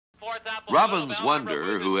Robbins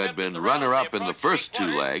Wonder, who had been runner-up in the first two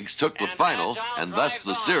legs, took the final, and thus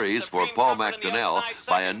the series for Paul MacDonell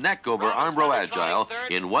by a neck over Armbro Agile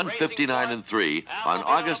in 1:59 and 3 on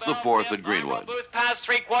August the 4th at Greenwood. Past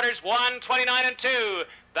three quarters, 1:29 and 2.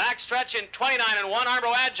 Backstretch in 29 and 1.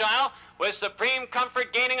 Armbro Agile with Supreme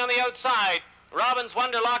Comfort gaining on the outside. Robbins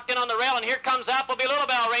Wonder locked in on the rail, and here comes Appleby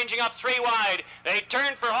Lulabelle ranging up three wide. They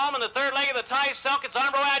turn for home in the third leg of the tie silk. It's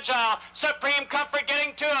Armbro Agile. Supreme Comfort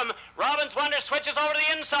getting to him. Robbins Wonder switches over to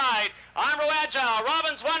the inside. Armbro Agile,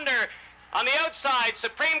 Robbins Wonder on the outside.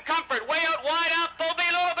 Supreme Comfort way out wide.